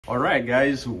All right,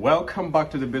 guys, welcome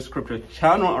back to the best crypto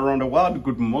channel around the world.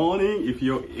 Good morning. If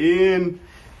you're in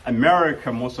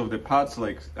America, most of the parts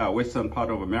like western part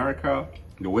of America,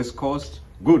 the West Coast,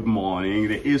 good morning.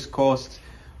 The East Coast,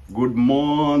 good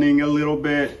morning a little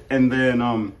bit. And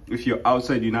then if you're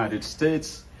outside the United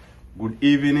States, good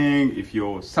evening. If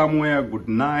you're somewhere, good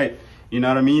night. You know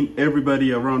what I mean?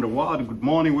 Everybody around the world, good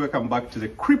morning. Welcome back to the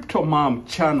Crypto Mom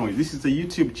channel. This is a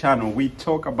YouTube channel. We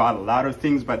talk about a lot of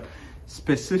things, but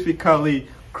specifically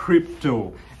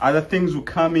crypto. Other things will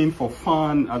come in for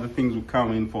fun, other things will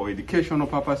come in for educational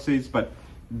purposes, but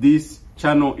this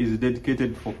channel is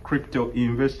dedicated for crypto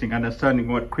investing, understanding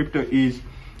what crypto is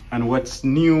and what's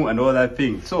new and all that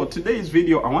thing. So today's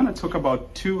video, I want to talk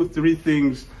about three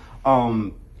things.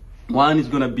 One is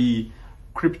going to be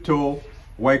crypto,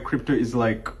 why crypto is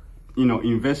like, you know,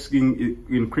 investing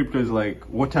in crypto is like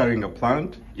watering a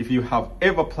plant. If you have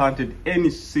ever planted any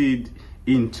seed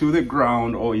into the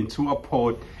ground or into a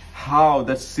pot, how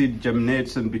that seed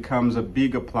germinates and becomes a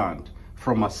bigger plant,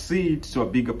 from a seed to a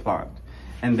bigger plant.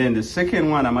 And then the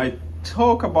second one, I might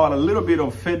talk about a little bit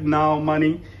of FedNow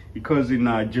money, because in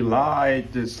July,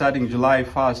 starting July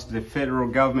 1st, the federal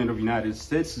government of the United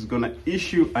States is going to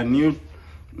issue a new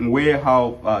way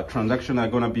how transactions are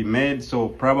going to be made. So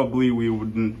probably we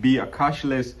wouldn't be a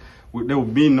cashless, there will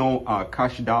be no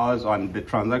cash dollars, and the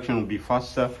transaction will be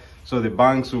faster. So the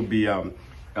banks will be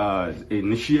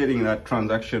initiating that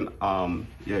transaction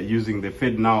using the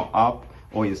FedNow app,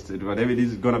 or instead whatever it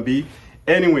is going to be.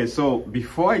 Anyway, so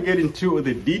before I get into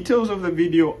the details of the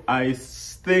video, I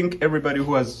thank everybody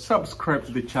who has subscribed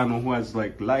to the channel, who has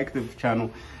liked the channel,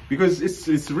 because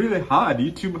it's really hard.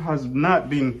 YouTube has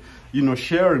not been, you know,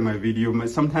 sharing my video.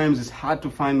 Sometimes it's hard to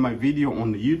find my video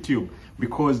on the YouTube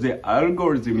because the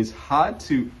algorithm is hard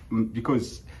to,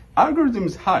 because algorithm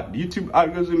is hard. YouTube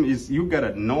algorithm is, you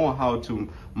gotta know how to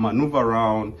maneuver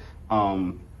around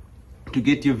to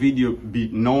get your video be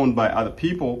known by other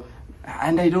people.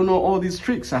 And I don't know all these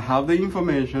tricks. I have the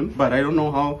information, but I don't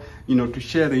know how, you know, to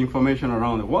share the information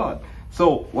around the world.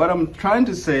 So what I'm trying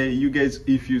to say, you guys,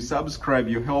 if you subscribe,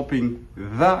 you're helping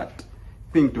that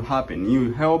thing to happen.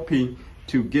 You're helping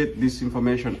to get this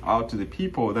information out to the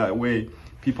people. That way,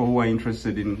 people who are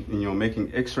interested in, you know,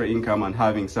 making extra income and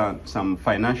having some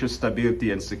financial stability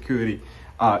and security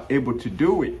are able to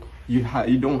do it. You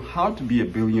don't have to be a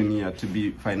billionaire to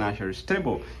be financially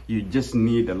stable. You just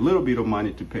need a little bit of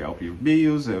money to pay off your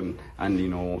bills and you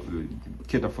know,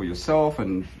 cater for yourself,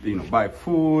 and, you know, buy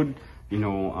food, you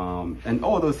know, and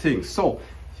all those things. So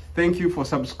thank you for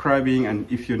subscribing.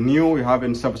 And if you're new, you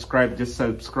haven't subscribed, just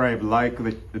subscribe, like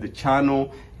the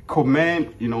channel,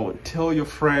 comment, you know, tell your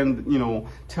friend, you know,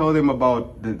 tell them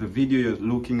about the video you're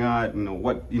looking at, you know,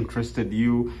 what interested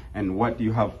you and what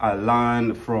you have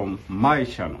learned from my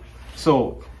channel.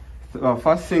 So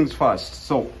first things first.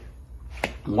 So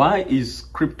why is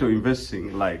crypto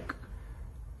investing like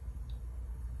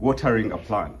watering a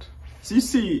plant? So you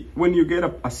see, when you get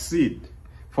a seed,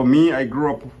 for me, I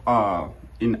grew up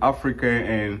in Africa,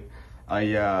 and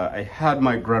I had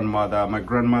my grandmother. My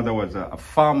grandmother was a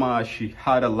farmer. She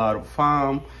had a lot of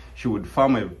farm. She would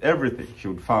farm everything. She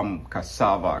would farm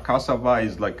cassava. Cassava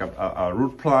is like a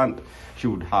root plant. She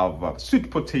would have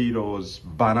sweet potatoes,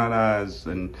 bananas,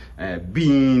 and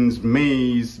beans,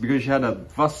 maize, because she had a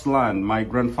vast land. My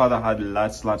grandfather had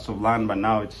lots of land, but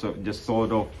now it's just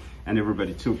sold off, and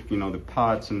everybody took, you know, the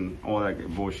parts and all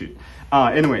that bullshit.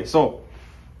 Anyway, so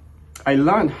I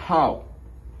learned how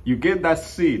you get that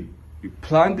seed, you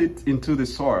plant it into the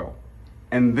soil,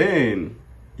 and then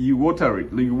you water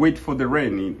it. You wait for the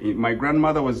rain. My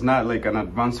grandmother was not like an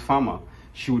advanced farmer.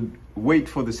 She would wait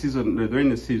for the season, the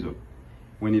rainy season.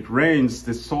 When it rains,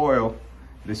 the soil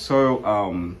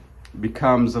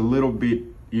becomes a little bit,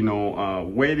 you know,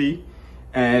 wetty,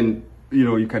 and, you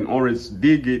know, you can always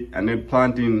dig it and then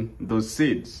plant in those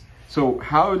seeds. So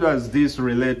how does this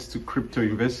relate to crypto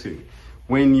investing?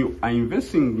 When you are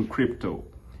investing in crypto,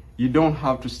 you don't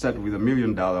have to start with $1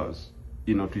 million,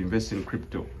 you know, to invest in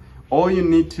crypto. All you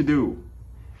need to do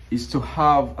is to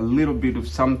have a little bit of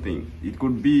something. It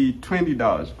could be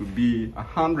 $20, it could be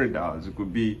 $100, it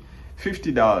could be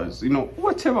 $50, you know,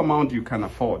 whatever amount you can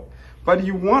afford. But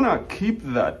you want to keep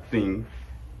that thing,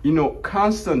 you know,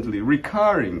 constantly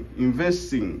recurring,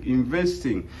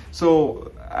 investing.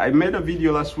 So I made a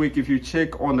video last week. If you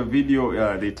check on the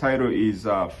video, the title is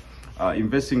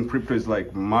investing in crypto is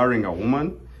like marrying a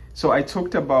woman. So I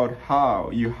talked about how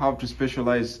you have to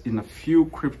specialize in a few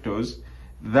cryptos.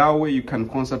 That way you can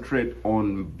concentrate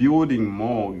on building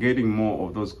more, getting more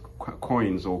of those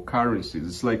coins or currencies.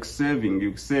 It's like saving.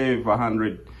 You save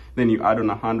 $100 then you add on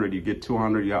 100, you get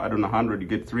 200, you add on 100, you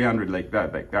get 300, like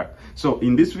that. So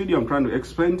in this video, I'm trying to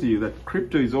explain to you that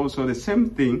crypto is also the same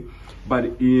thing,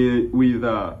 but with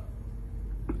a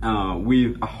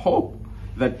hope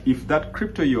that if that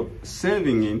crypto you're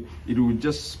saving in, it will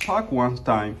just spark one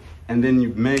time and then you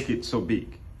make it so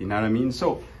big. You know what I mean?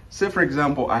 So say for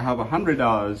example, I have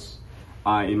 $100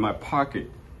 in my pocket,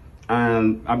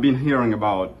 and I've been hearing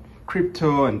about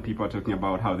crypto and people are talking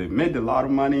about how they made a lot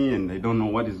of money and they don't know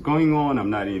what is going on. I'm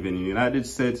not even in the United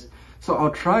States. So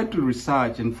I'll try to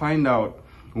research and find out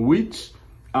which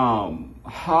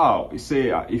how,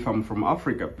 say if I'm from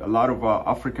Africa, a lot of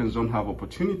Africans don't have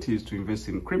opportunities to invest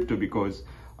in crypto because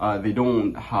they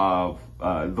don't have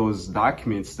those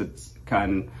documents that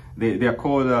they're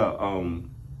called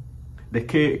the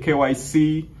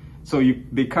KYC. So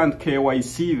they can't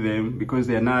KYC them because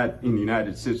they're not in the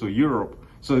United States or Europe.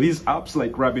 So these apps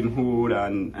like Robinhood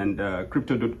and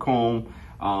Crypto.com,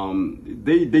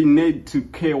 they need to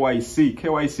KYC.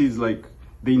 KYC is like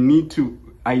they need to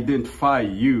identify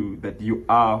you, that you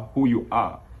are who you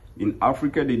are. In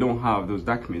Africa, they don't have those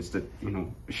documents that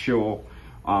show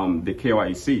the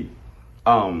KYC.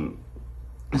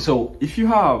 So if you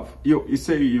have you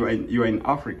say you're in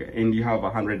Africa and you have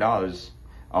 $100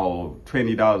 or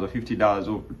 $20 or $50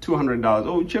 or $200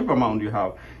 or whichever amount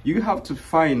you have to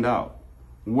find out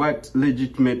what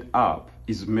legitimate app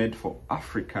is made for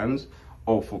Africans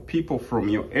or for people from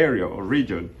your area or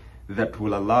region that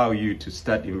will allow you to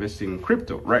start investing in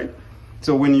crypto, right?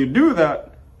 So when you do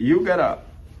that, you gotta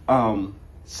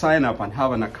sign up and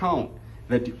have an account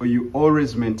that you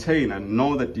always maintain, and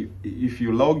know that if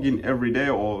you log in every day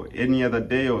or any other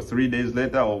day or 3 days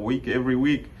later or every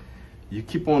week, you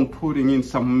keep on putting in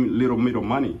some little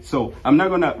money. So I'm not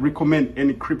gonna recommend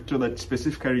any crypto that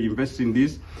specifically invests in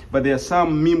this, but there are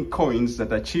some meme coins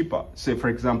that are cheaper. Say for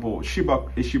example, Shiba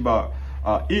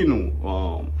Inu,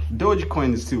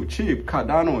 Dogecoin is still cheap,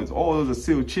 Cardano is, all those are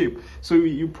still cheap. So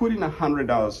you put in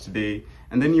 $100 today,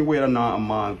 and then you wait another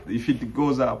month. If it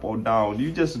goes up or down,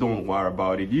 you just don't worry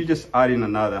about it. You just add in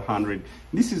another 100.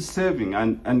 This is saving,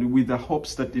 and with the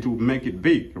hopes that it will make it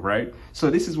big, right? So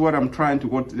this is what I'm trying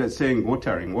to saying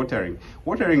watering.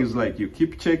 Watering is like you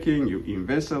keep checking, you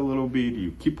invest a little bit,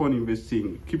 you keep on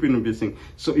investing,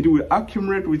 so it will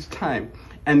accumulate with time.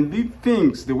 And these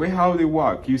things, the way how they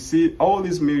work, you see all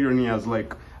these millionaires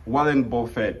like Warren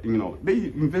Buffett, they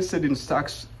invested in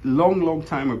stocks long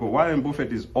time ago. Warren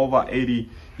Buffett is over 80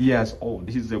 years old.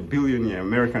 He's a billionaire,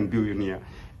 American billionaire.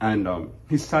 And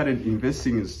he started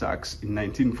investing in stocks in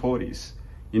 1940s,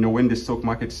 when the stock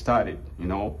market started,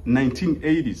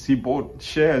 1980s. He bought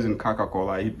shares in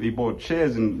Coca-Cola. He bought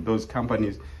shares in those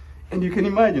companies. And you can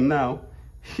imagine now,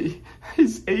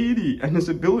 he's 80 and he's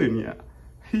a billionaire.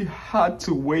 He had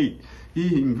to wait.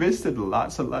 He invested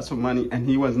lots and lots of money, and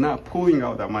he was not pulling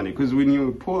out that money, because when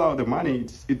you pull out the money,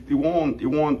 it won't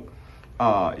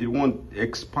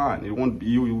expand. You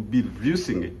will be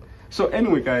reducing it. So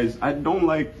anyway, guys, I don't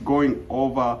like going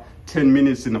over 10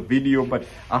 minutes in a video, but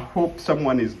I hope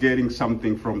someone is getting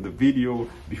something from the video.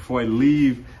 Before I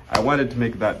leave, I wanted to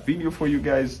make that video for you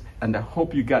guys, and I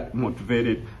hope you got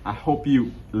motivated. I hope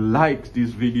you liked this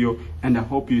video, and I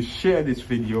hope you share this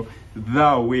video.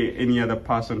 That way any other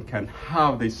person can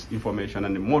have this information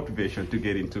and the motivation to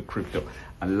get into crypto.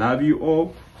 I love you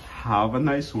all. Have a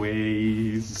nice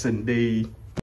Sunday.